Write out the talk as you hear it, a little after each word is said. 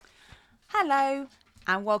Hello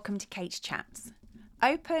and welcome to Kate's Chats.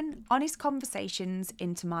 Open, honest conversations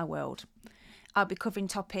into my world. I'll be covering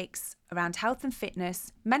topics around health and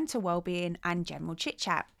fitness, mental well-being and general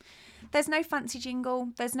chit-chat. There's no fancy jingle,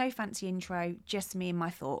 there's no fancy intro, just me and my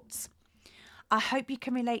thoughts. I hope you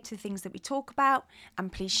can relate to the things that we talk about,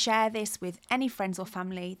 and please share this with any friends or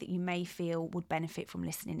family that you may feel would benefit from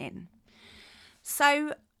listening in.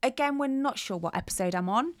 So again, we're not sure what episode I'm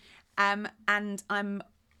on, and I'm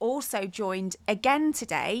also joined again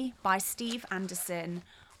today by Steve Anderson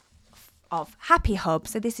of Happy Hub.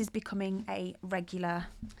 So this is becoming a regular...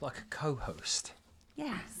 Like a co-host.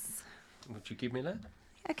 Yes. Would you give me that?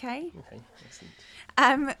 Okay. Okay,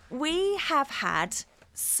 excellent. We have had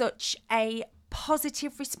such a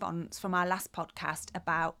positive response from our last podcast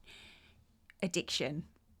about addiction.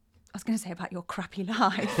 I was going to say about your crappy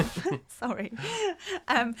life. Sorry.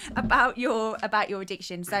 About your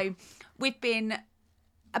addiction. So we've been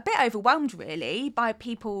a bit overwhelmed really by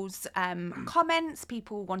people's comments,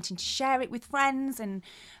 people wanting to share it with friends, and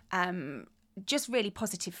just really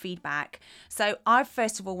positive feedback. So I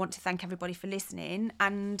first of all want to thank everybody for listening,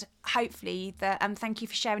 and hopefully thank you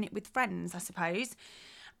for sharing it with friends, I suppose.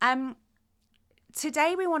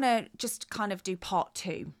 Today we want to just kind of do part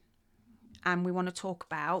 2, and we want to talk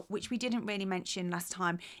about, which we didn't really mention last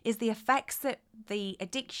time, is the effects that the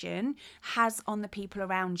addiction has on the people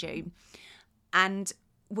around you. And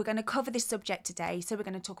we're going to cover this subject today. So we're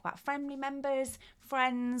going to talk about family members,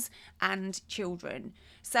 friends and children.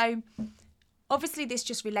 So obviously this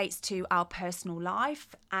just relates to our personal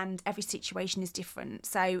life, and every situation is different.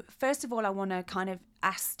 So first of all, I want to kind of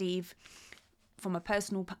ask Steve, from a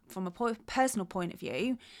personal point of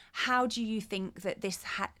view, how do you think that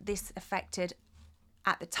this affected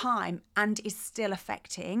at the time and is still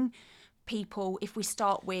affecting people, if we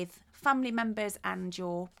start with family members and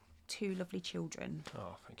your 2 lovely children?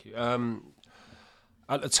 Oh, thank you.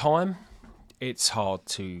 At the time, it's hard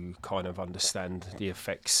to kind of understand the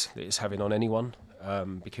effects that it's having on anyone,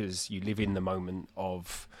 because you live in the moment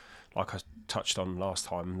of, like I touched on last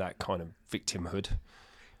time, that kind of victimhood.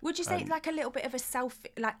 Would you say it's like a little bit of a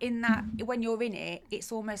like in that when you're in it,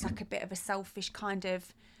 it's almost like a bit of a selfish kind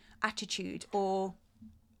of attitude, or?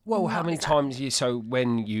 Well, how many times so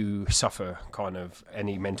when you suffer kind of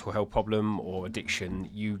any mental health problem or addiction,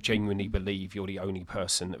 you genuinely believe you're the only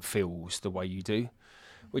person that feels the way you do,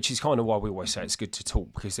 which is kind of why we always say it's good to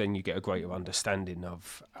talk, because then you get a greater understanding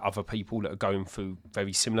of other people that are going through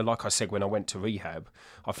very similar. Like I said, when I went to rehab,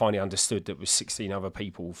 I finally understood that there was 16 other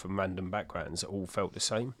people from random backgrounds that all felt the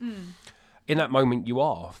same. In that moment, you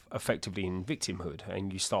are effectively in victimhood,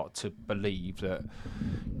 and you start to believe that,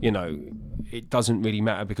 it doesn't really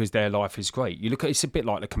matter because their life is great. You look at it's a bit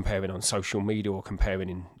like the comparing on social media or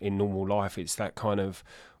comparing in normal life. It's that kind of,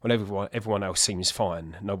 when everyone else seems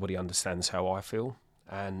fine, nobody understands how I feel.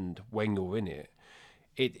 And when you're in it,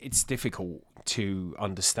 it's difficult to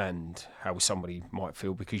understand how somebody might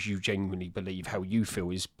feel, because you genuinely believe how you feel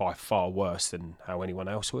is by far worse than how anyone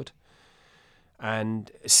else would.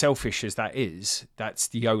 And selfish as that is, that's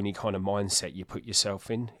the only kind of mindset you put yourself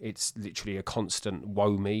in. It's literally a constant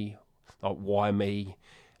woe me, like why me,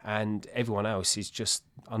 and everyone else is just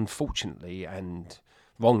unfortunately and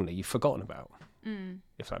wrongly forgotten about,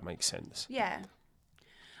 if that makes sense. Yeah.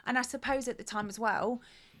 And I suppose at the time as well,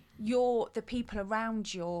 the people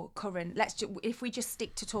around your current, if we just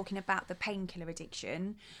stick to talking about the painkiller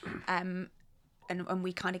addiction, and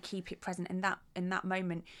we kind of keep it present in that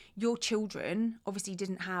moment, your children obviously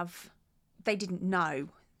didn't know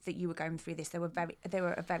that you were going through this. They were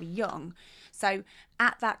very young. So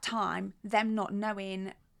at that time, them not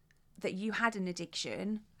knowing that you had an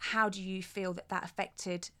addiction, how do you feel that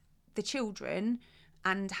affected the children,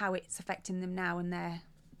 and how it's affecting them now and their...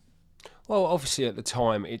 Well, obviously at the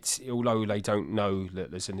time, although they don't know that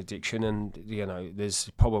there's an addiction, and there's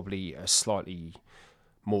probably a slightly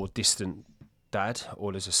more distant dad,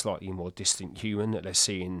 or there's a slightly more distant human that they're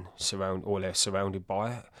seeing they're surrounded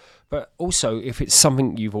by it. But also, if it's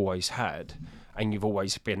something you've always had, and you've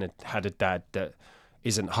always had a dad that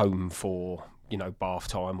isn't home for bath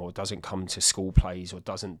time, or doesn't come to school plays, or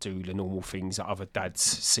doesn't do the normal things that other dads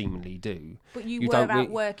seemingly do. But you were out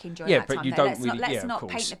working during that time. But you don't really. Let's not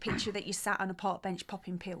paint the picture that you sat on a park bench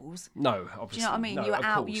popping pills. No, obviously. Do you know what I mean? No, you were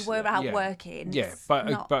out. You were out working. Yeah,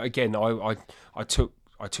 but again, I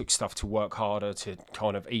took stuff to work harder, to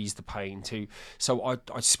kind of ease the pain. So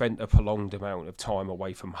I spent a prolonged amount of time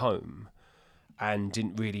away from home, and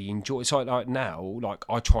didn't really enjoy it. It's like now, like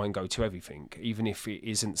I try and go to everything, even if it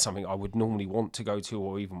isn't something I would normally want to go to,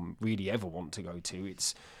 or even really ever want to go to.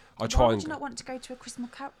 Why would you not want to go to a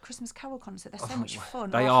Christmas Carol concert? They're so much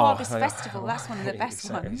fun. They or are. Harvest Festival, that's one of the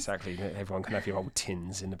best ones. Exactly. Everyone can have your old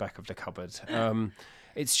tins in the back of the cupboard.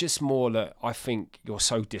 It's just more that I think you're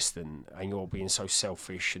so distant and you're being so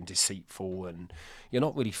selfish and deceitful, and you're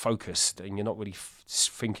not really focused and you're not really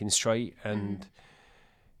thinking straight, and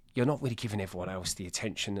you're not really giving everyone else the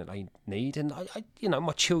attention that they need. And I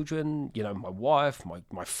my children, my wife,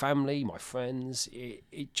 my family, my friends,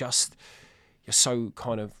 it just, you're so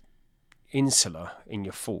kind of insular in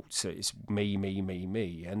your thoughts that it's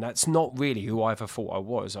me, and that's not really who I ever thought I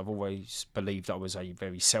was. I've always believed I was a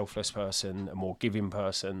very selfless person, a more giving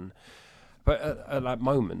person, but at that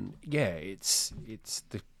moment, it's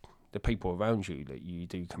the people around you that you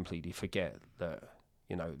do completely forget that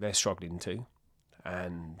they're struggling too,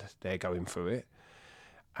 and they're going through it,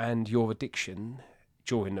 and your addiction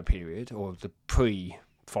during the period, or the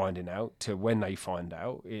pre-finding out to when they find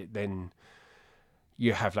out, then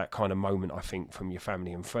you have that kind of moment, I think, from your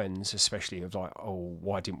family and friends, especially of like, oh,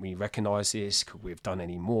 why didn't we recognise this? Could we have done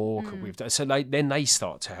any more? Could we have done? So then they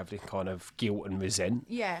start to have this kind of guilt and resent.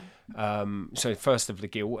 Yeah. So first of the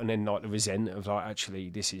guilt, and then like the resent of like, actually,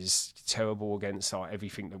 this is terrible against like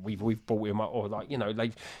everything that we've brought him up, or like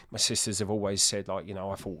my sisters have always said like,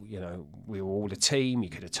 I thought we were all a team. You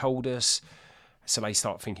could have told us. So they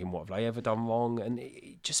start thinking, what have they ever done wrong? And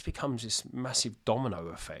it just becomes this massive domino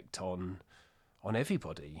effect on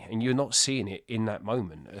everybody, and you're not seeing it in that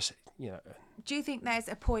moment. Do you think there's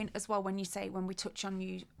a point as well when we touch on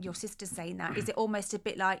your sister saying that, is it almost a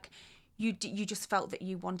bit like you just felt that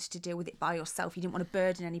you wanted to deal with it by yourself? You didn't want to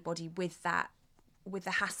burden anybody with that, with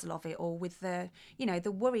the hassle of it, or with the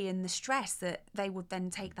the worry and the stress that they would then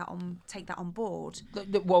take that on board?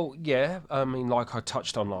 Well, yeah. I mean, like I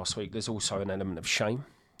touched on last week, there's also an element of shame,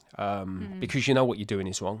 because you know what you're doing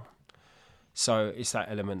is wrong. So it's that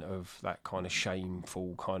element of that kind of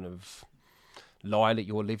shameful kind of lie that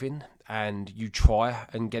you're living, and you try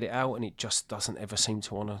and get it out, and it just doesn't ever seem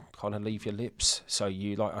to want to kind of leave your lips. So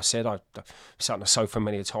you, like I said, I've sat on the sofa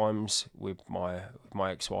many times with my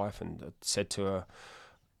ex-wife, and I said to her,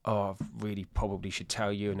 oh, I really probably should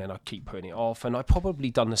tell you, and then I keep putting it off. And I've probably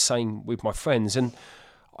done the same with my friends, and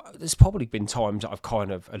there's probably been times that I've kind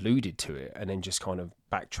of alluded to it and then just kind of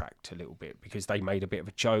backtracked a little bit because they made a bit of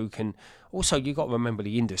a joke. And also, you got to remember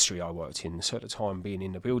the industry I worked in. So at the time, being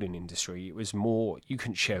in the building industry, it was more, you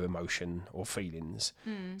couldn't share emotion or feelings.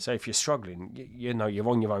 So if you're struggling, you're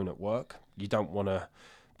on your own at work. You don't want to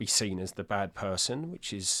be seen as the bad person,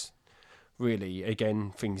 which is really,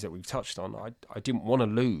 again, things that we've touched on. I didn't want to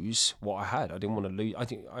lose what I had. I didn't want to lose. I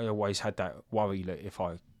think I always had that worry that if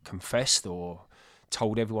I confessed or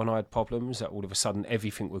told everyone I had problems, that all of a sudden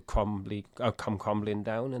everything would come crumbling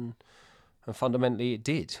down, and fundamentally it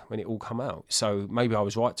did when it all come out. So maybe I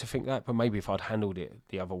was right to think that, but maybe if I'd handled it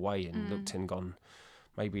the other way and looked and gone,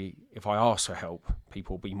 maybe if I asked for help,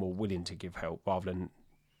 people would be more willing to give help rather than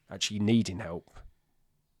actually needing help.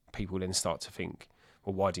 People then start to think,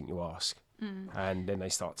 well, why didn't you ask? And then they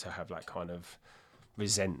start to have that kind of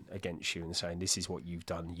resent against you and saying, this is what you've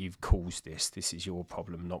done, you've caused this is your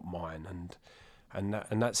problem, not mine.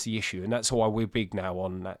 And that's the issue, and that's why we're big now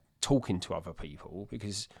on that, talking to other people,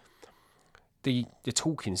 because the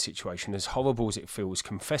talking situation, as horrible as it feels,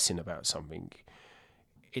 confessing about something,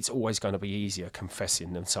 it's always going to be easier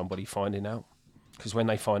confessing than somebody finding out, because when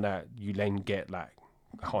they find out, you then get that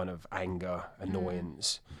kind of anger,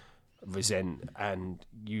 annoyance, resent, and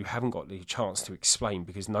you haven't got the chance to explain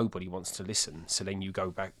because nobody wants to listen. So then you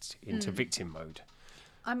go back into victim mode.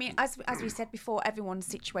 I mean, as we said before, everyone's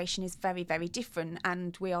situation is very, very different,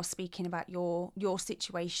 and we are speaking about your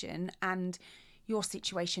situation, and your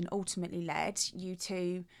situation ultimately led you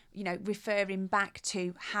to, referring back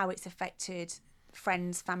to how it's affected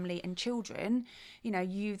friends, family and children.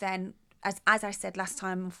 You then, as I said last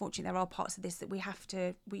time, unfortunately there are parts of this that we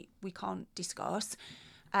can't discuss,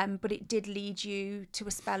 but it did lead you to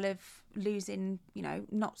a spell of losing,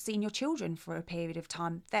 not seeing your children for a period of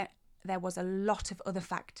time. There was a lot of other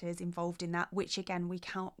factors involved in that, which again we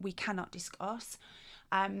cannot discuss.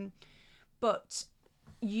 But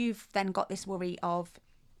you've then got this worry of,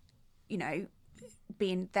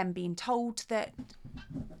 being told that.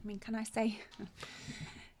 I mean, can I say?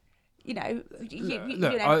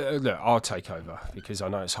 Look, I'll take over because I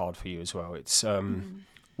know it's hard for you as well. It's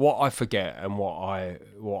what I forget and what I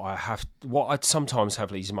sometimes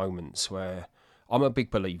have these moments where I'm a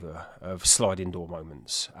big believer of sliding door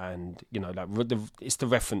moments, and it's the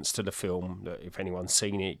reference to the film that if anyone's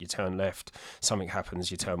seen it, you turn left, something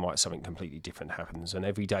happens, you turn right, something completely different happens, and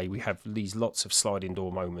every day we have these lots of sliding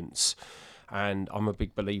door moments, and I'm a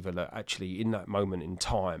big believer that actually in that moment in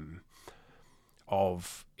time,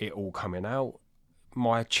 of it all coming out,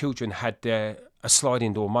 my children had a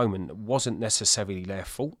sliding door moment that wasn't necessarily their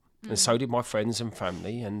fault. And so did my friends and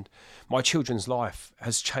family, and my children's life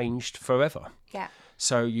has changed forever. Yeah.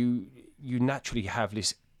 So you naturally have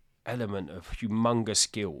this element of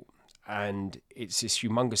humongous guilt, and it's this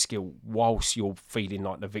humongous guilt whilst you're feeling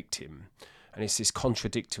like the victim. And it's this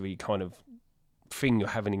contradictory kind of thing you're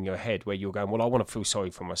having in your head where you're going, well, I want to feel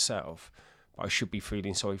sorry for myself, but I should be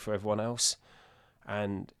feeling sorry for everyone else.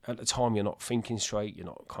 And at the time, you're not thinking straight, you're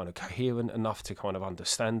not kind of coherent enough to kind of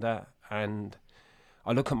understand that. And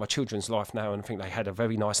I look at my children's life now and think they had a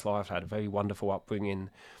very nice life, they had a very wonderful upbringing.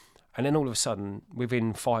 And then all of a sudden,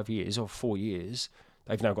 within 5 years or 4 years,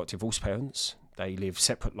 they've now got divorced parents. They live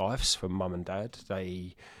separate lives from mum and dad.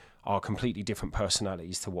 They are completely different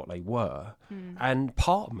personalities to what they were. And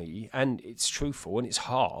part of me, and it's truthful and it's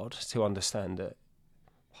hard to understand that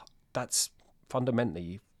that's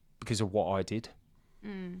fundamentally because of what I did.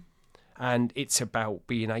 And it's about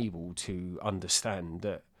being able to understand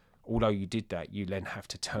that although you did that, you then have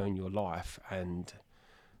to turn your life and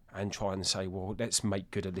try and say, well, let's make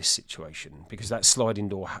good of this situation, because that sliding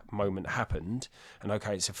door moment happened, and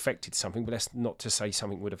okay, it's affected something, but that's not to say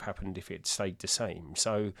something would have happened if it stayed the same.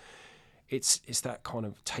 So it's that kind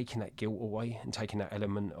of taking that guilt away and taking that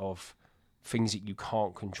element of things that you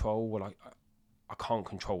can't control. Well, I can't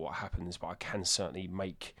control what happens, but I can certainly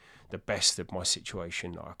make the best of my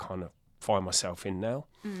situation that I kind of find myself in now.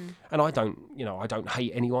 And I don't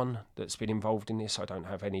hate anyone that's been involved in this. I don't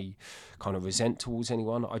have any kind of resent towards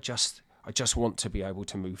anyone. I just want to be able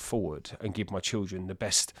to move forward and give my children the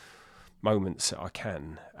best moments that I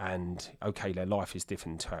can. And okay, their life is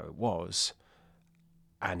different to how it was,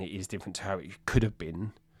 and it is different to how it could have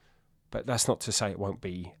been, but that's not to say it won't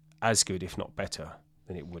be as good, if not better,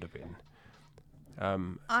 than it would have been.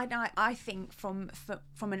 I think from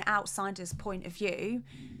an outsider's point of view,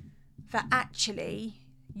 that actually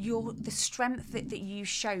the strength that you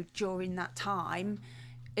showed during that time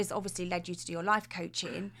has obviously led you to do your life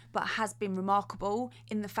coaching, but has been remarkable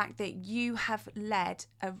in the fact that you have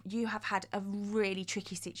had a really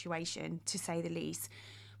tricky situation, to say the least.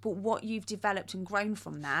 But what you've developed and grown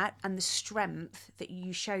from that, and the strength that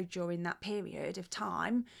you showed during that period of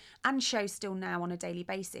time, and show still now on a daily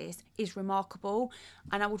basis, is remarkable.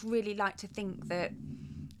 And I would really like to think that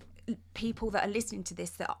people that are listening to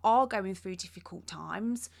this that are going through difficult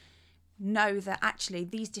times know that actually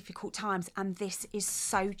these difficult times, and this is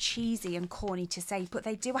so cheesy and corny to say, but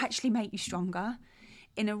they do actually make you stronger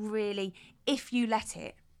in a really, if you let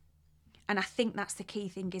it. And I think that's the key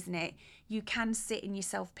thing, isn't it? You can sit in your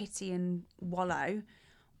self-pity and wallow,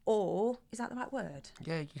 or, is that the right word?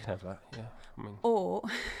 Yeah, you can have that, yeah. I mean... Or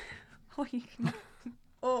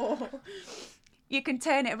you can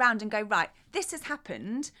turn it around and go, right, this has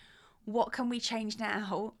happened. What can we change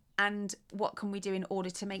now? And what can we do in order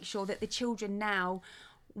to make sure that the children now,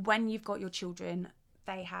 when you've got your children,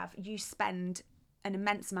 you spend an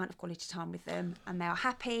immense amount of quality time with them and they are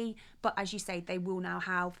happy. But as you say, they will now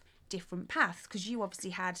have different paths, because you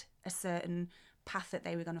obviously had a certain path that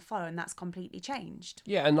they were going to follow, and that's completely changed.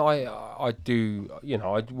 Yeah, and I do,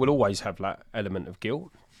 I will always have that element of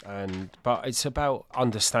guilt, but it's about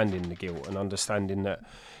understanding the guilt and understanding that,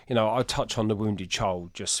 I touch on the wounded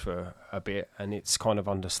child just for a bit, and it's kind of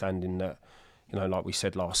understanding that, like we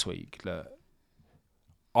said last week, that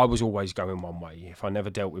I was always going one way. If I never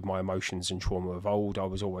dealt with my emotions and trauma of old, I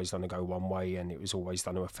was always going to go one way, and it was always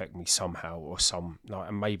going to affect me somehow or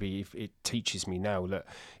and maybe if it teaches me now that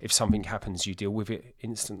if something happens, you deal with it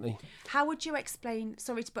instantly. How would you explain,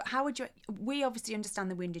 we obviously understand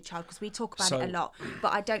the wounded child because we talk about it a lot,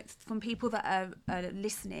 but I don't, from people that are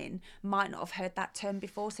listening, might not have heard that term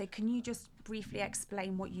before. So can you just briefly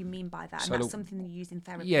explain what you mean by that? And that's something that you use in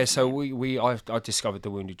therapy. Yeah, so I discovered the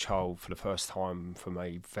wounded child for the first time from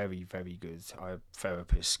a very, very good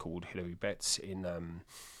therapist called Hilary Betts in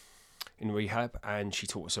rehab, and she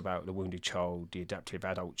taught us about the wounded child, the adaptive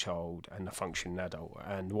adult child, and the functioning adult.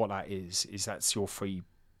 And what that is that's your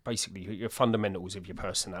your fundamentals of your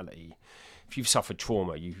personality. If you've suffered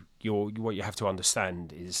trauma, what you have to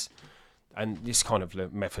understand is, and this kind of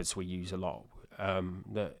methods we use a lot,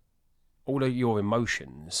 that all of your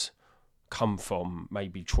emotions come from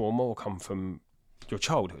maybe trauma or come from your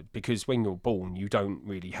childhood, because when you're born you don't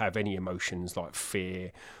really have any emotions like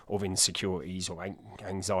fear or insecurities or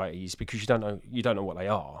anxieties, because you don't know what they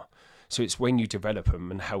are. So it's when you develop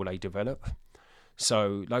them and how they develop.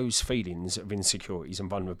 So those feelings of insecurities and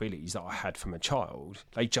vulnerabilities that I had from a child,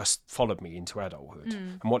 they just followed me into adulthood.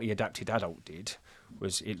 And what the adapted adult did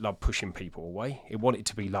was it loved pushing people away. It wanted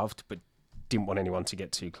to be loved, but didn't want anyone to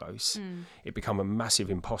get too close. It become a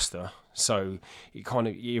massive imposter. So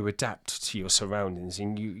you adapt to your surroundings,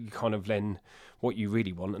 and you kind of then what you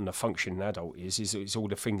really want, and the functioning adult is all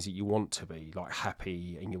the things that you want to be, like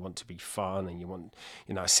happy, and you want to be fun, and you want,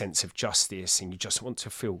 a sense of justice, and you just want to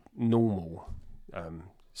feel normal,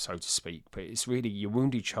 so to speak. But it's really your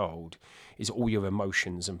wounded child is all your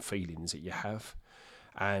emotions and feelings that you have,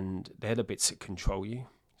 and they're the bits that control you.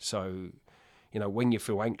 So, when you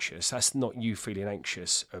feel anxious, that's not you feeling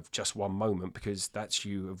anxious of just one moment, because that's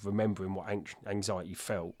you of remembering what anxiety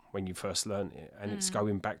felt when you first learned it, and it's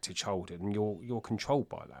going back to childhood, and you're controlled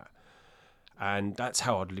by that. And that's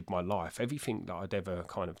how I'd lived my life. Everything that I'd ever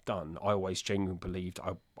kind of done, I always genuinely believed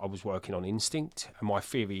I was working on instinct. And my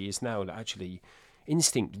theory is now that actually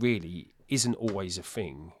instinct really isn't always a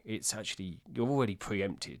thing. It's actually, you're already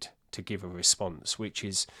preempted to give a response, which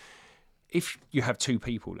is, if you have two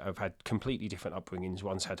people that have had completely different upbringings,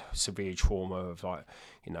 one's had severe trauma of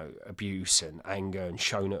abuse and anger and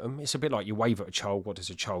shown at them, it's a bit like you wave at a child. What does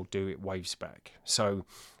a child do? It waves back. So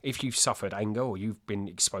if you've suffered anger or you've been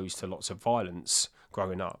exposed to lots of violence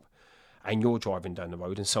growing up, and you're driving down the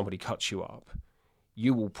road and somebody cuts you up,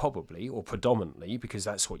 you will probably, or predominantly, because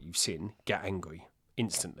that's what you've seen, get angry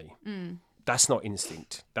instantly. That's not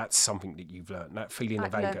instinct. That's something that you've learned, that feeling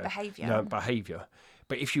of anger. Learned behaviour.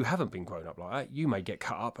 But if you haven't been grown up like that, you may get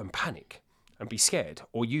cut up and panic and be scared,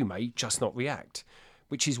 or you may just not react,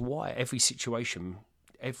 which is why every situation,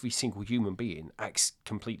 every single human being acts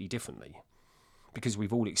completely differently, because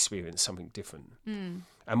we've all experienced something different. And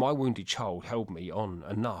my wounded child held me on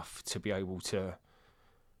enough to be able to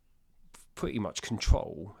pretty much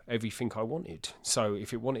control everything I wanted. So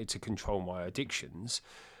if it wanted to control my addictions,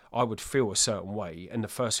 I would feel a certain way, and the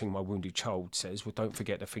first thing my wounded child says, well, don't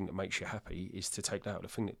forget the thing that makes you happy is to take that out. The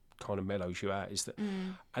thing that kind of mellows you out is that,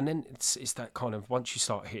 and then it's that kind of, once you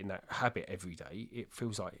start hitting that habit every day, it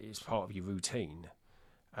feels like it's part of your routine,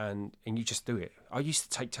 and you just do it. I used to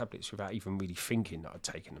take tablets without even really thinking that I'd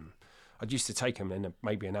taken them. I used to take them, and then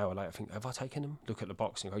maybe an hour later think, have I taken them? Look at the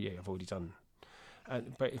box and go, yeah, I've already done.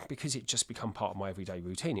 But because it just become part of my everyday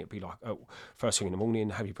routine, it'd be like, first thing in the morning,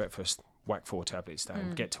 have your breakfast, whack 4 tablets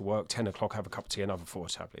down, get to work, 10 o'clock, have a cup of tea, another 4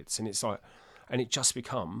 tablets. And it's like, and it just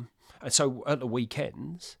become, and so at the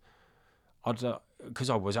weekends, because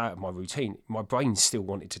I was out of my routine, my brain still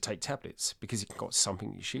wanted to take tablets because it got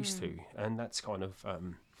something it's used to. And that's kind of...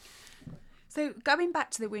 So going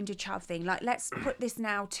back to the wounded child thing, like, let's put this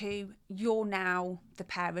now to, you're now the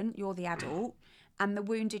parent, you're the adult, and the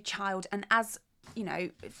wounded child, and as...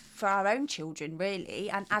 for our own children, really,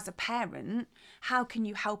 and as a parent, how can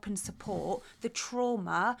you help and support the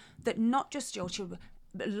trauma that not just your children,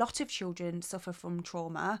 but a lot of children suffer from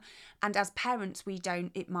trauma, and as parents, we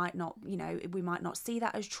might not see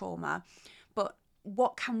that as trauma, but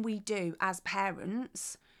what can we do as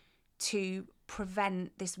parents to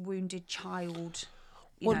prevent this wounded child?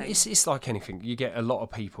 It's like anything. You get a lot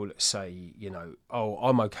of people that say, oh,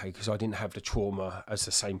 I'm okay because I didn't have the trauma as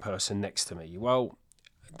the same person next to me. Well,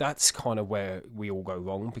 that's kind of where we all go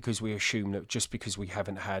wrong, because we assume that just because we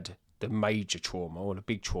haven't had the major trauma or the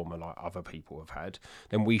big trauma like other people have had,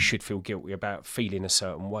 then we should feel guilty about feeling a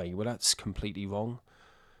certain way. Well, that's completely wrong,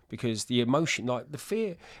 because the emotion, like the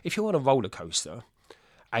fear, if you're on a roller coaster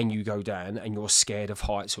and you go down and you're scared of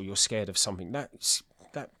heights or you're scared of something, that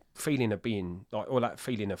feeling of being like, or that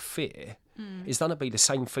feeling of fear is going to be the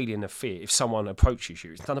same feeling of fear if someone approaches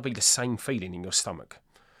you. It's going to be the same feeling in your stomach,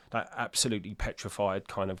 that absolutely petrified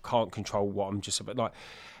kind of can't control what I'm just about. Like,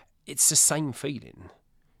 it's the same feeling.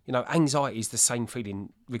 Anxiety is the same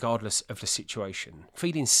feeling regardless of the situation.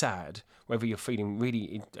 Feeling sad, whether you're feeling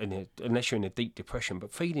really unless you're in a deep depression,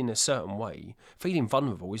 but feeling a certain way, feeling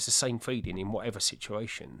vulnerable is the same feeling in whatever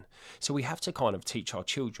situation. So we have to kind of teach our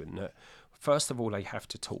children that, first of all, they have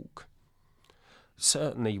to talk.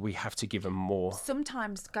 Certainly, we have to give them more.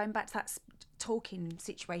 Sometimes going back to that talking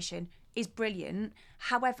situation is brilliant.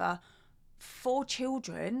 However, for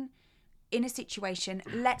children in a situation,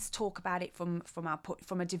 let's talk about it from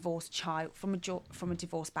a divorced child, from a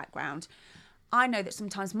divorced background. I know that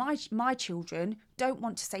sometimes my children don't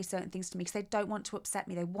want to say certain things to me because they don't want to upset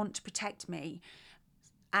me. They want to protect me.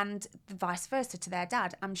 And vice versa to their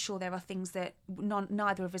dad. I'm sure there are things that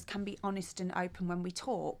neither of us can be honest and open when we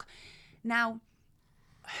talk. Now,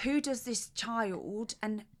 who does this child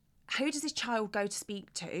go to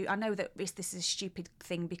speak to? I know that this is a stupid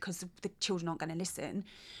thing because the children aren't going to listen,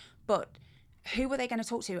 but who are they going to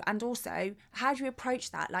talk to? And also, how do you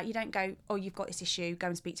approach that? Like, you don't go, oh, you've got this issue, go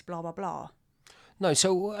and speak to blah, blah, blah. No,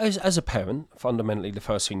 so as a parent, fundamentally, the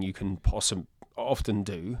first thing you can often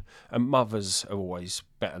do, and mothers are always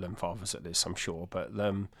better than fathers at this, I'm sure, but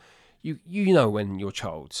you know when your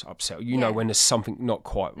child's upset, you know when there's something not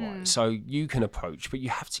quite right. So you can approach, but you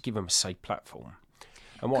have to give them a safe platform.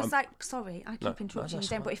 And Because, sorry, I keep interrupting you,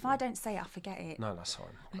 Dan, but if I don't say it, I forget it. No, that's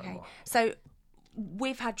fine. Okay. So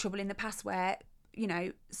we've had trouble in the past where, you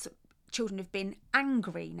know, children have been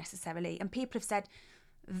angry necessarily, and people have said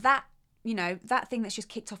that, you know, that thing that's just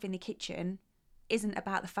kicked off in the kitchen isn't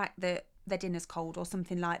about the fact that their dinner's cold or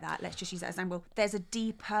something like that. Let's just use that as an example. There's a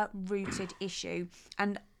deeper rooted issue,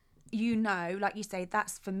 and you know, like you say,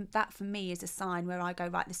 that for me is a sign where I go,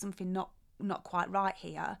 right, there's something not quite right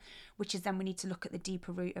here, which is then we need to look at the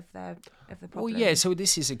deeper root of the problem. Well, yeah, so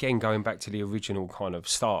this is again going back to the original kind of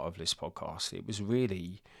start of this podcast. It was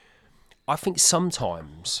really, I think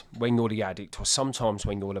sometimes when you're the addict or sometimes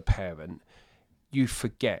when you're the parent, you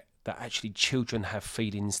forget that actually children have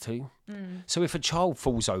feelings too. So if a child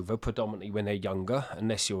falls over, predominantly when they're younger,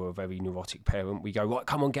 unless you're a very neurotic parent, we go, right,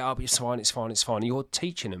 come on, get up, it's fine, it's fine, it's fine. You're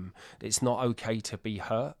teaching them that it's not okay to be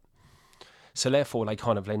hurt. So therefore they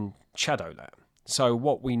kind of then shadow that. So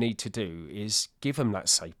what we need to do is give them that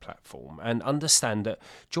safe platform and understand that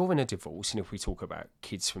during a divorce, and if we talk about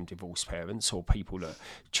kids from divorced parents or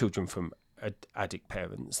children from addict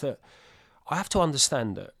parents, that I have to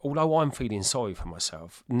understand that although I'm feeling sorry for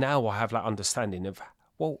myself, now I have that understanding of,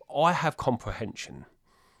 well, I have comprehension.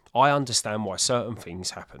 I understand why certain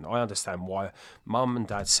things happen. I understand why mum and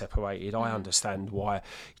dad separated. I understand why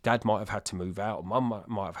dad might have had to move out, or mum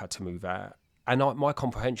might have had to move out. And my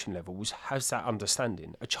comprehension levels has that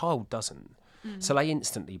understanding. A child doesn't. So they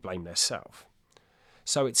instantly blame themselves.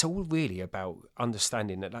 So it's all really about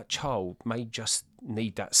understanding that child may just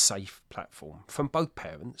need that safe platform from both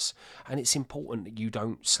parents. And it's important that you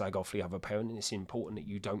don't slag off the other parent. And it's important that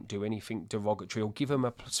you don't do anything derogatory or give them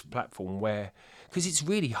a platform where, because it's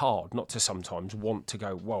really hard not to sometimes want to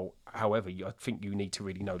go, well, however, I think you need to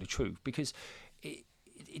really know the truth, because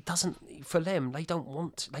it doesn't, for them, they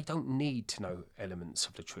don't need to know elements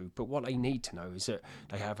of the truth, but what they need to know is that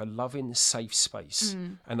they have a loving, safe space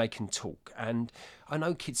and they can talk. And I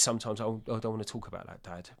know kids sometimes, I don't want to talk about that,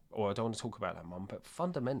 Dad, or I don't want to talk about that, Mum, but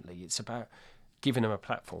fundamentally it's about giving them a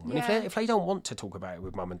platform. And if they don't want to talk about it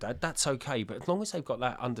with Mum and Dad, that's okay, but as long as they've got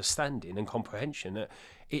that understanding and comprehension that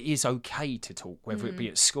it is okay to talk, whether it be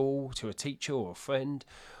at school, to a teacher or a friend,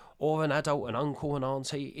 or an adult, an uncle, an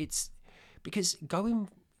auntie, it's because going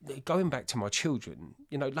back to my children,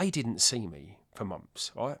 you know, they didn't see me for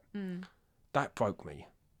months, right? That broke me.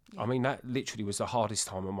 Yeah. I mean, that literally was the hardest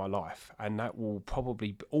time of my life, and that will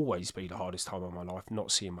probably always be the hardest time of my life,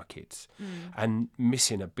 not seeing my kids and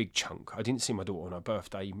missing a big chunk. I didn't see my daughter on her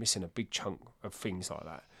birthday, missing a big chunk of things like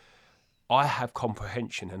that. I have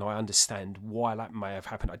comprehension and I understand why that may have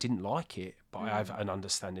happened. I didn't like it, but I have an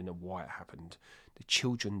understanding of why it happened. The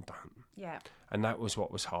children don't. Yeah. And that was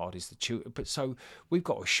what was hard, is the children. But so we've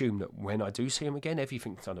got to assume that when I do see them again,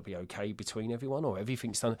 everything's going to be okay between everyone, or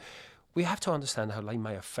everything's done. We have to understand how they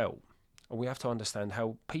may have felt, and we have to understand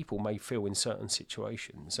how people may feel in certain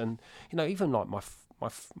situations. And, you know, even like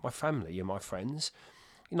my family and my friends,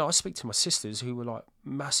 you know, I speak to my sisters who were like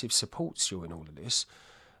massive supports during all of this.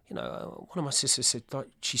 You know, one of my sisters said like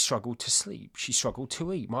she struggled to sleep, she struggled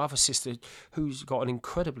to eat. My other sister, who's got an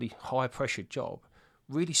incredibly high pressured job,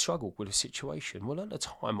 really struggled with the situation. Well, at the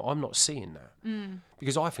time, I'm not seeing that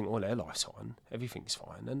because I think, well, their life's fine, everything's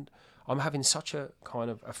fine, and I'm having such a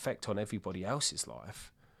kind of effect on everybody else's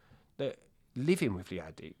life that living with the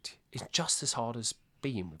addict is just as hard as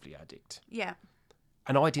being with the addict. Yeah.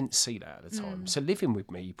 And I didn't see that at the time. So living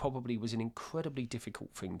with me probably was an incredibly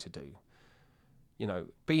difficult thing to do. You know,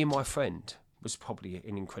 being my friend was probably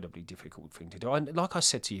an incredibly difficult thing to do. And like I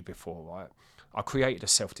said to you before, right, I created a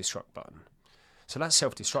self-destruct button. So that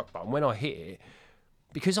self-destruct button, when I hit it,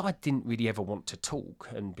 because I didn't really ever want to talk,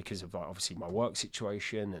 and because of like, obviously my work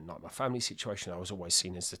situation and like my family situation, I was always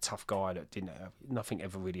seen as the tough guy that nothing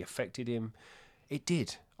ever really affected him. It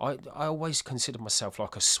did. I always considered myself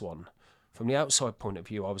like a swan. From the outside point of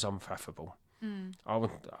view, I was unfathomable.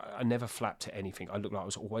 I never flapped at anything. I looked like I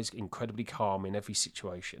was always incredibly calm in every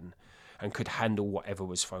situation and could handle whatever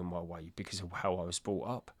was thrown my way because of how I was brought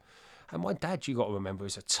up. And my dad, you got to remember,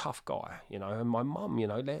 is a tough guy, you know, and my mum, you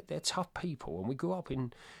know, they're tough people, and we grew up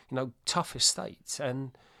in, you know, tough estates.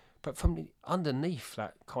 But from underneath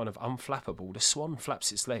that kind of unflappable, the swan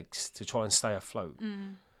flaps its legs to try and stay afloat.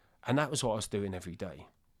 And that was what I was doing every day.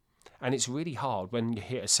 And it's really hard when you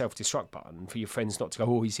hit a self-destruct button for your friends not to go,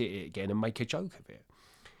 oh, he's hit it again, and make a joke of it.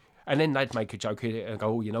 And then they'd make a joke of it and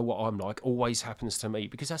go, oh, you know what I'm like, always happens to me.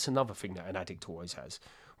 Because that's another thing that an addict always has.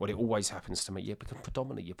 Well, it always happens to me. Yeah, because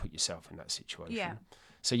predominantly you put yourself in that situation. Yeah.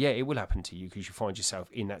 So, yeah, it will happen to you because you find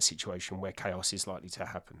yourself in that situation where chaos is likely to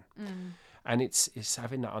happen. And it's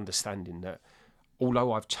having that understanding that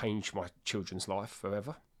although I've changed my children's life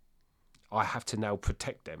forever, I have to now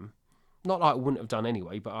protect them. Not like I wouldn't have done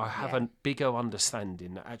anyway, but I have a bigger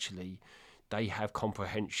understanding that actually they have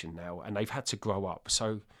comprehension now and they've had to grow up.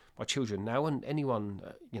 So my children now, and anyone,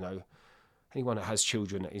 anyone that has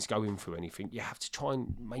children that is going through anything, you have to try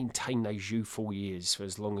and maintain those youthful years for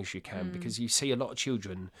as long as you can, because you see a lot of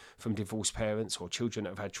children from divorced parents or children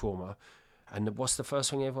that have had trauma, and what's the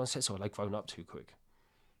first thing everyone says? Oh, they've grown up too quick.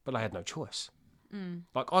 But they had no choice.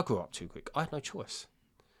 Like, I grew up too quick. I had no choice.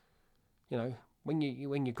 You know, when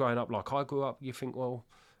you're growing up like I grew up, you think, well,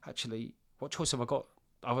 actually, what choice have I got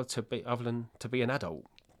other than to be an adult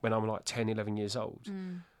when I'm like 10, 11 years old?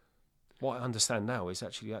 What I understand now is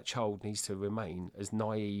actually that child needs to remain as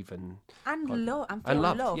naive and feel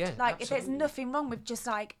loved. Yeah, like, if there's nothing wrong with just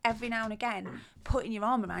like every now and again putting your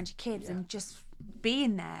arm around your kids and just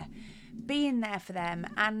being there for them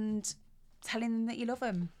and telling them that you love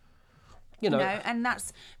them. You know, and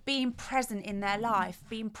that's being present in their life,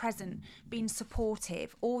 being present, being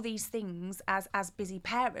supportive, all these things as busy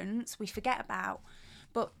parents we forget about.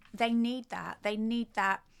 But they need that. They need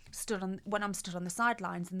that when I'm stood on the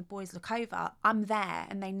sidelines and the boys look over, I'm there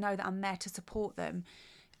and they know that I'm there to support them.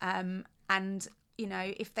 And, you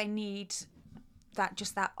know, if they need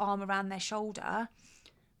that arm around their shoulder,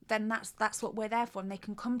 then that's what we're there for, and they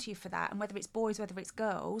can come to you for that. And whether it's boys, whether it's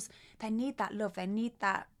girls, they need that love, they need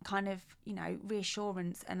that kind of, you know,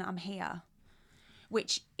 reassurance, and I'm here.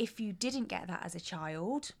 Which, if you didn't get that as a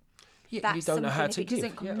child, that's you don't know how to if it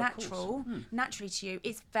doesn't come naturally to you,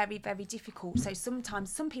 it's very, very difficult. So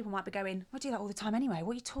sometimes some people might be going, I do that all the time anyway,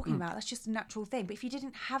 what are you talking about? That's just a natural thing. But if you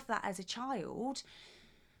didn't have that as a child,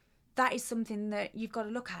 that is something that you've got to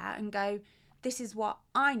look at and go, this is what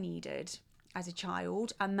I needed as a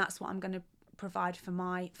child, and that's what I'm going to provide for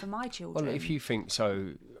my children. Well, if you think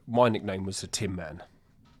so, my nickname was the Tin Man,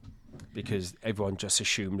 because everyone just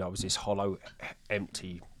assumed I was this hollow,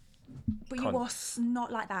 empty. But you was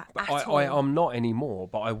not like that at all. I'm not anymore,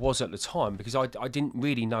 but I was at the time, because I didn't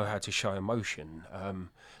really know how to show emotion.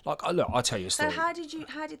 Look, I'll tell you a story. So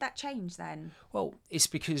how did that change then? Well, it's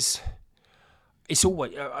because it's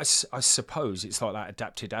always, I suppose it's like that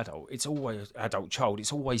adapted adult. It's always adult child.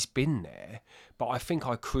 It's always been there, but I think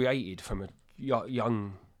I created from a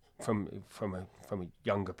from a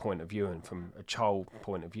younger point of view and from a child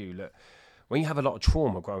point of view that when you have a lot of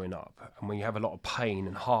trauma growing up and when you have a lot of pain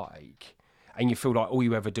and heartache and you feel like all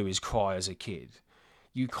you ever do is cry as a kid,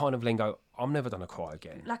 you kind of then go, I'm never going to cry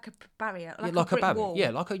again. Like a barrier, like a brick wall.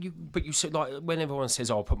 Yeah, but you said, like, when everyone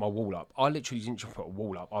says, I'll put my wall up, I literally didn't just put a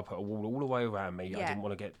wall up. I put a wall all the way around me. Yeah. I didn't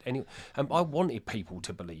want to get any, and I wanted people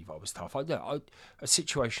to believe I was tough. A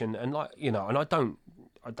situation, and like, you know, and I don't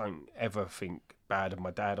ever think bad of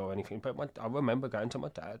my dad or anything, but I remember going to my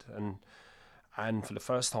dad and for the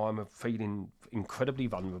first time of feeling incredibly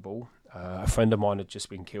vulnerable. A friend of mine had just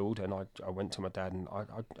been killed, and I went to my dad and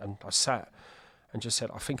I sat and just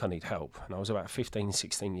said, I think I need help. And I was about 15,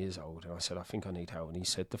 16 years old, and I said, I think I need help. And he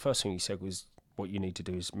said, the first thing he said was, what you need to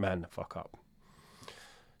do is man the fuck up.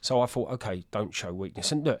 So I thought, okay, don't show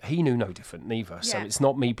weakness. And look, he knew no different neither. Yeah. So it's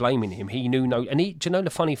not me blaming him. He knew no, and do you know the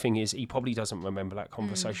funny thing is, he probably doesn't remember that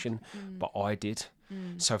conversation, but I did.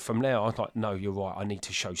 So from there, I was like, no, you're right. I need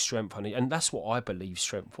to show strength. And that's what I believe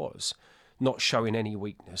strength was. Not showing any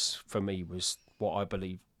weakness for me was what I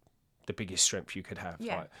believe the biggest strength you could have.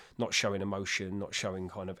 Yeah. Like not showing emotion, not showing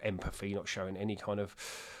kind of empathy, not showing any kind of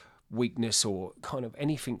weakness or kind of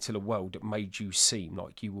anything to the world that made you seem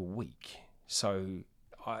like you were weak. So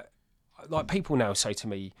like people now say to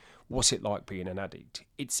me, what's it like being an addict?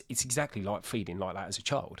 It's exactly like feeling like that as a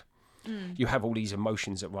child. You have all these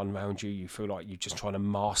emotions that run around you. You feel like you're just trying to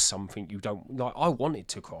mask something you don't like. I wanted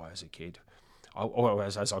to cry as a kid, or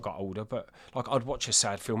as I got older, but like I'd watch a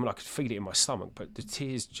sad film and I could feel it in my stomach, but the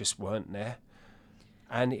tears just weren't there.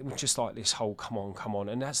 And it was just like this whole come on,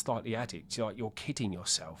 and that's like the addict. You're kidding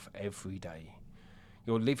yourself every day.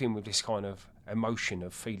 You're living with this kind of emotion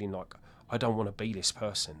of feeling like, I don't want to be this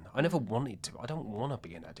person. I never wanted to. I don't want to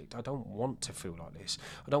be an addict. I don't want to feel like this.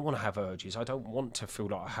 I don't want to have urges. I don't want to feel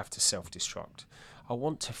like I have to self-destruct. I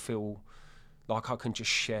want to feel like I can just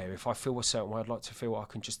share. If I feel a certain way, I'd like to feel I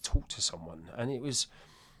can just talk to someone. And it was,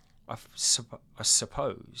 I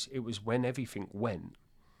suppose, it was when everything went,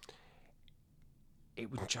 it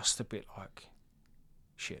was just a bit like,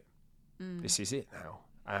 shit, this is it now.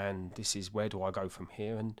 And this is, where do I go from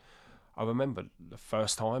here? And I remember the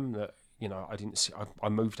first time that, you know, I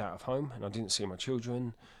moved out of home and I didn't see my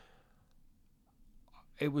children.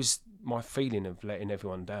 It was my feeling of letting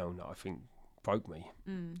everyone down that I think broke me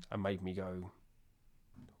and made me go,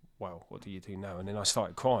 well, what do you do now? And then I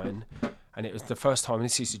started crying And it was the first time, and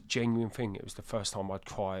this is a genuine thing, it was the first time I'd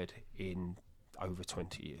cried in over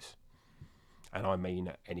 20 years. And I mean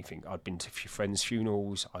anything. I'd been to a few friends'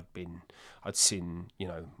 funerals. I'd seen,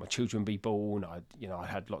 my children be born. I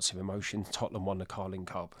had lots of emotions. Tottenham won the Carling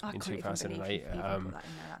Cup in 2008.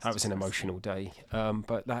 That was an emotional day.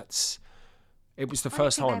 But it was the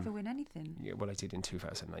first time. They ever win anything? Yeah, well, they did in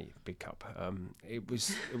 2008, big cup. It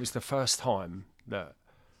was the first time that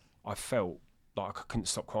I felt like I couldn't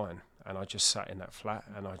stop crying, and I just sat in that flat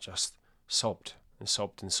and I just sobbed and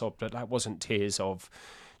sobbed and sobbed. But that wasn't tears of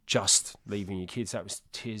just leaving your kids. That was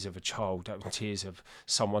tears of a child. That was tears of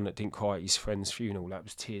someone that didn't cry at his friend's funeral. That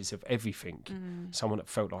was tears of everything. Someone that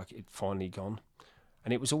felt like it'd finally gone,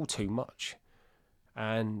 and it was all too much.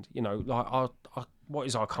 And what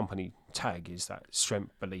is our company tag is that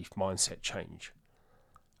strength, belief, mindset, change.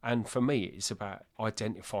 And for me, it's about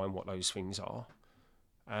identifying what those things are.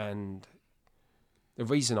 And the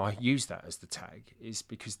reason I use that as the tag is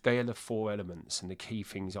because they are the 4 elements and the key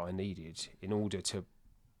things I needed in order to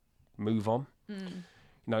move on.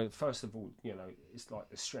 First of all, it's like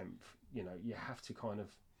the strength. You have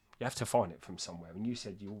to find it from somewhere. And you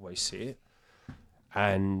said you always see it,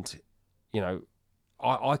 and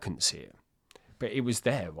I couldn't see it, but it was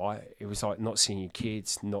there, right? It was like not seeing your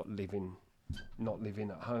kids, not living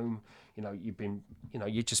at home.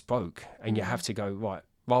 You're just broke, and you have to go right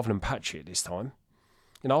rather than patch it this time.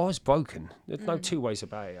 I was broken. There's no two ways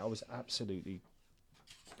about it. I was absolutely,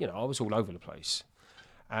 I was all over the place.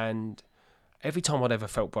 And every time I'd ever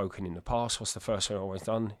felt broken in the past, what's the first thing I always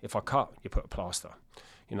done? If I cut, you put a plaster.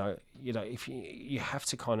 If you have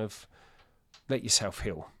to kind of let yourself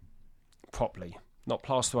heal properly, not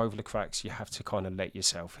plaster over the cracks. You have to kind of let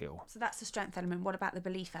yourself heal. So that's the strength element. What about the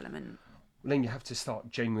belief element? Well, then you have to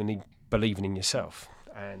start genuinely believing in yourself,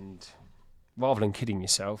 and rather than kidding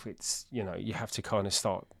yourself, it's you have to kind of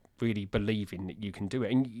start really believing that you can do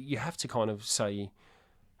it, and you have to kind of say,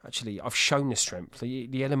 actually, I've shown the strength.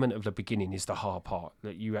 The element of the beginning is the hard part,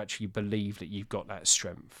 that you actually believe that you've got that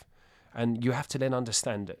strength. And you have to then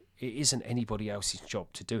understand that it isn't anybody else's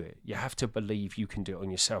job to do it. You have to believe you can do it on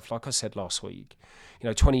yourself. Like I said last week,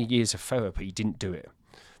 20 years of therapy didn't do it.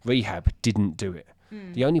 Rehab didn't do it.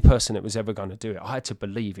 The only person that was ever going to do it, I had to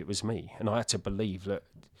believe it was me. And I had to believe that,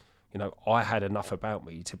 I had enough about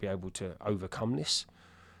me to be able to overcome this,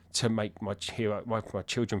 to make my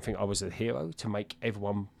children think I was a hero, to make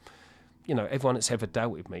everyone that's ever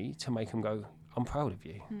dealt with me, to make them go, I'm proud of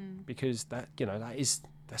you. Because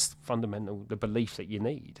that's fundamental, the belief that you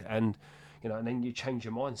need. And, and then you change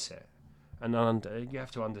your mindset. And you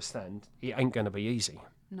have to understand it ain't going to be easy.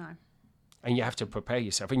 No. And you have to prepare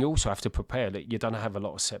yourself. And you also have to prepare that you're going to have a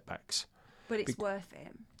lot of setbacks. But it's worth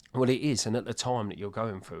it. Well, it is. And at the time that you're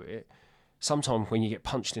going through it, sometimes when you get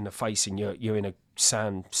punched in the face and you're in a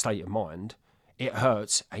sound state of mind, it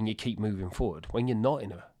hurts and you keep moving forward. When you're not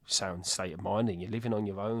in a sound state of mind and you're living on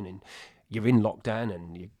your own and you're in lockdown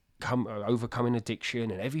and you're overcoming addiction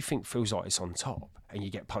and everything feels like it's on top and you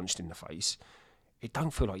get punched in the face, it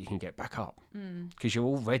don't feel like you can get back up because you're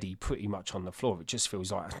already pretty much on the floor. It just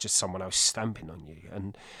feels like just someone else stamping on you.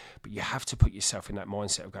 But you have to put yourself in that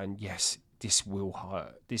mindset of going, yes, this will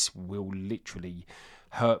hurt. This will literally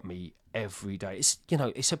hurt me every day.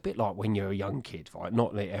 It's a bit like when you're a young kid, right?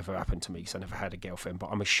 Not that it ever happened to me because I never had a girlfriend,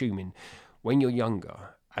 but I'm assuming when you're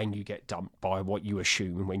younger and you get dumped by what you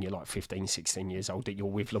assume when you're like 15, 16 years old that you're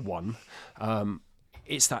with the one,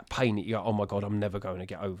 it's that pain that you go, oh my God, I'm never going to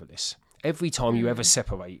get over this. Every time you ever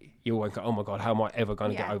separate, you always go, oh my God, how am I ever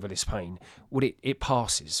going to get over this pain? Well, it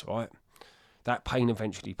passes, right? That pain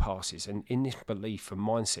eventually passes. And in this belief and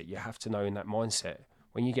mindset, you have to know in that mindset,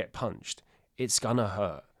 when you get punched, it's going to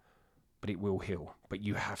hurt, but it will heal. But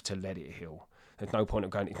you have to let it heal. There's no point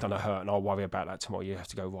of going, it's going to hurt and I'll worry about that tomorrow. You have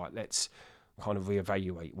to go, right, let's kind of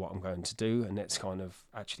reevaluate what I'm going to do, and let's kind of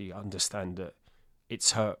actually understand that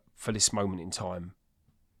it's hurt for this moment in time,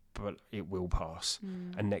 but it will pass.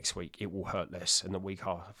 And next week it will hurt less, and the week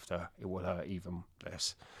after it will hurt even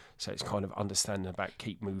less. So it's kind of understanding about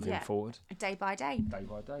keep moving forward. Day by day. Day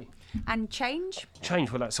by day. And change?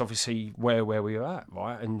 Change, well, that's obviously where we are at,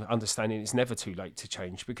 right? And understanding it's never too late to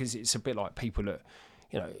change, because it's a bit like people that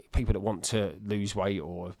want to lose weight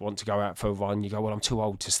or want to go out for a run. You go, well, I'm too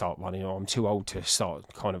old to start running, or I'm too old to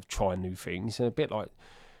start kind of trying new things. And a bit like,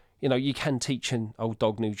 you can teach an old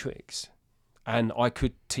dog new tricks. And I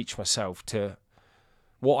could teach myself to,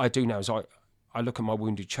 what I do now is I look at my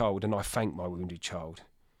wounded child and I thank my wounded child,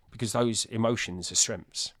 because those emotions are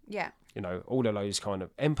strengths. Yeah. All of those kind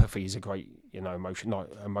of empathy is a great,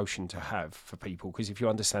 emotion to have for people, because if you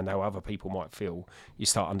understand how other people might feel, you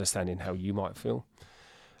start understanding how you might feel.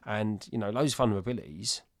 And, those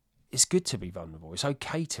vulnerabilities, it's good to be vulnerable. It's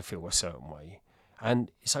okay to feel a certain way. And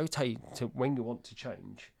it's okay to, when you want to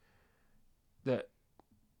change, that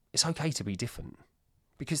it's okay to be different.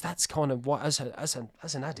 Because that's kind of what, as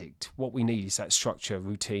an addict, what we need is that structure,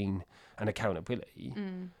 routine, and accountability.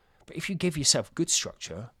 But if you give yourself good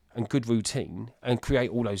structure and good routine and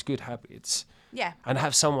create all those good habits, and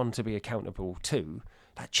have someone to be accountable to,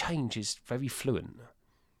 that change is very fluent.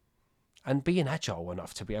 And being agile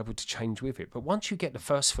enough to be able to change with it. But once you get the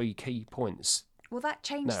first 3 key points, well, that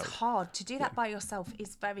change is hard. To do that by yourself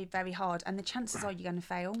is very, very hard. And the chances are you're going to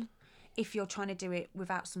fail if you're trying to do it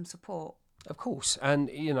without some support. Of course. And,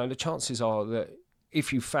 the chances are that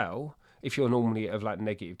if you fail, if you're normally of like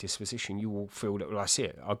negative disposition, you will feel that, well, that's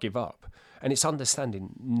it, I'll give up. And it's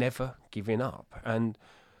understanding never giving up. And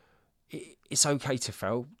it's okay to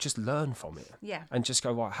fail, just learn from it. Yeah. And just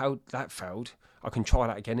go, right, how that failed, I can try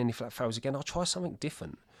that again. And if that fails again, I'll try something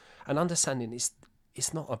different. And understanding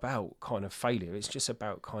it's not about kind of failure. It's just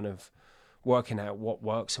about kind of working out what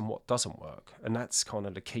works and what doesn't work. And that's kind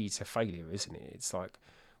of the key to failure, isn't it? It's like,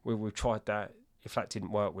 we've tried that. If that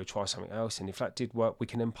didn't work, we'll try something else. And if that did work, we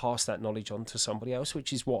can then pass that knowledge on to somebody else,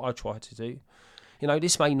 which is what I try to do.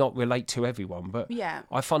 This may not relate to everyone, but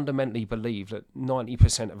I fundamentally believe that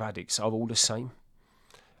 90% of addicts are all the same.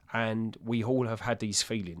 And we all have had these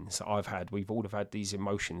feelings that I've had. We've all have had these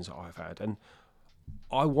emotions that I've had. And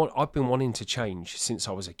I've been wanting to change since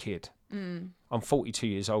I was a kid. I'm 42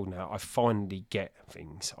 years old now. I finally get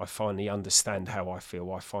things. I finally understand how I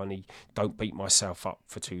feel. I finally don't beat myself up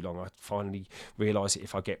for too long. I finally realise that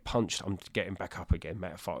if I get punched, I'm getting back up again,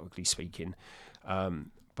 metaphorically speaking.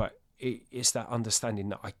 But it's that understanding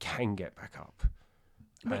that I can get back up.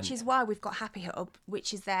 Which is why we've got Happy Hub,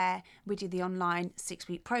 which is there. We do the online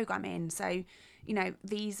 6-week programming. So,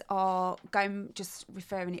 these are just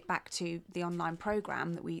referring it back to the online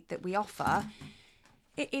program that we offer.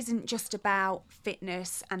 It isn't just about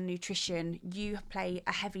fitness and nutrition. You play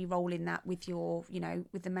a heavy role in that with your,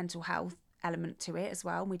 with the mental health element to it as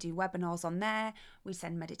well. We do webinars on there. We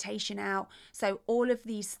send meditation out. So all of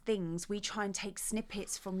these things, we try and take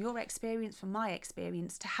snippets from your experience, from my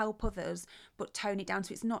experience, to help others, but tone it down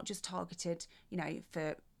so it's not just targeted,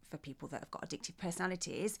 for people that have got addictive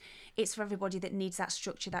personalities. It's for everybody that needs that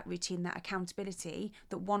structure, that routine, that accountability,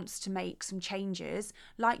 that wants to make some changes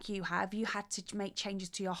like you have. You had to make changes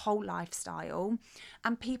to your whole lifestyle.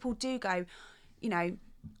 And people do go,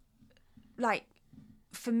 like,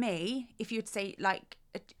 for me, if you would say like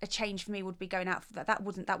a change for me would be going out for that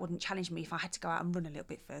wouldn't challenge me if I had to go out and run a little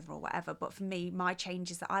bit further or whatever. But for me, my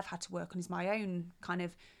changes that I've had to work on is my own kind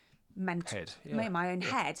of mental head, my own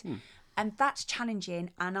head. And that's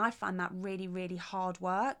challenging, and I find that really, really hard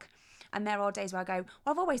work. And there are days where I go, well,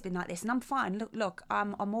 I've always been like this, and I'm fine. Look,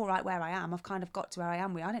 I'm all right where I am. I've kind of got to where I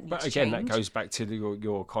am. I don't need to change. But again, that goes back to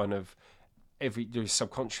your kind of your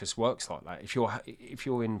subconscious works like that. If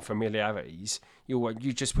you're in familiarities,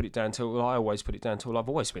 you just put it down to, well, I always put it down to, well, I've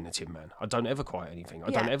always been a tin man. I don't ever quiet anything.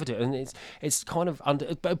 I don't ever do it. And it's kind of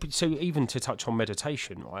so even to touch on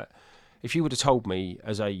meditation, right? If you would have told me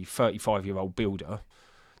as a 35-year-old builder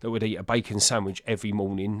that would eat a bacon sandwich every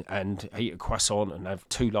morning and eat a croissant and have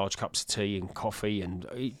 2 large cups of tea and coffee and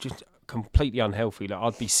eat just completely unhealthy, like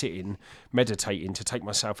I'd be sitting meditating to take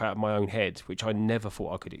myself out of my own head, which I never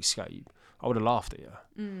thought I could escape, I would have laughed at you.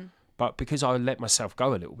 But because I let myself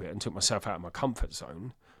go a little bit and took myself out of my comfort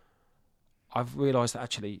zone, I've realised that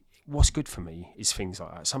actually what's good for me is things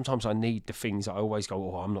like that. Sometimes I need the things that I always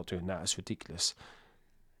go, oh, I'm not doing that, it's ridiculous.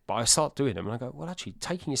 But I start doing them and I go, well, actually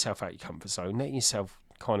taking yourself out of your comfort zone, letting yourself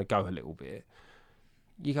kind of go a little bit,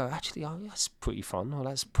 you go, actually, oh, that's pretty fun, or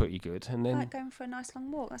that's pretty good. And then like going for a nice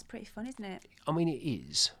long walk, that's pretty fun, isn't it? I mean, it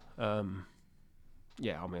is. I won't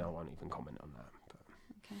even comment on that. But.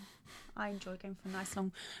 Okay. I enjoy going for nice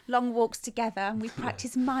long walks together, and we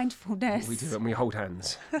practice mindfulness. We do, and we hold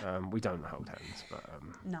hands. We don't hold hands, but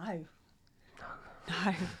No.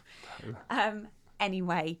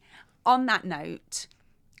 Anyway, on that note,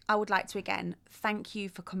 I would like to again thank you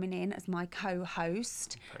for coming in as my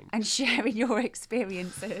co-host and sharing your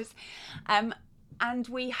experiences. And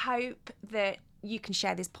we hope that you can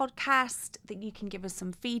share this podcast, that you can give us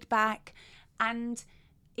some feedback. And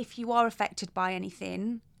if you are affected by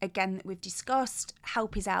anything, again, that we've discussed,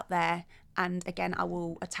 help is out there. And again, I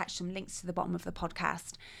will attach some links to the bottom of the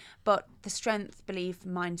podcast. But the strength, belief,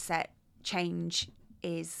 mindset change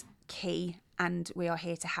is key. And we are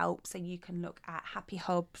here to help. So you can look at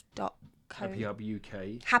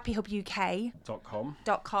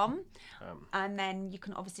happyhubuk.com. And then you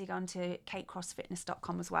can obviously go on to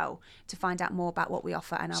katecrossfitness.com as well to find out more about what we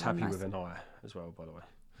offer. And it's happy with an I as well, by the way.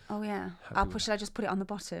 Oh, yeah. Should I just put it on the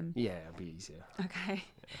bottom? Yeah, it'll be easier. Okay.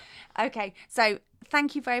 Yeah. Okay. So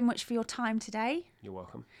thank you very much for your time today. You're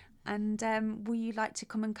welcome. And will you like to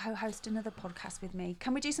come and co-host another podcast with me?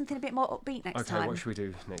 Can we do something a bit more upbeat next time? Okay, what should we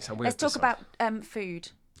do next time? Let's talk about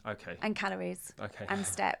food. Okay. And calories. Okay. And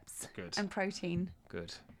steps. Good. And protein.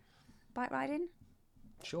 Good. Bike riding?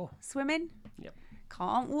 Sure. Swimming? Yep.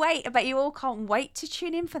 Can't wait. I bet you all can't wait to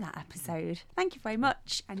tune in for that episode. Thank you very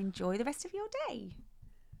much and enjoy the rest of your day.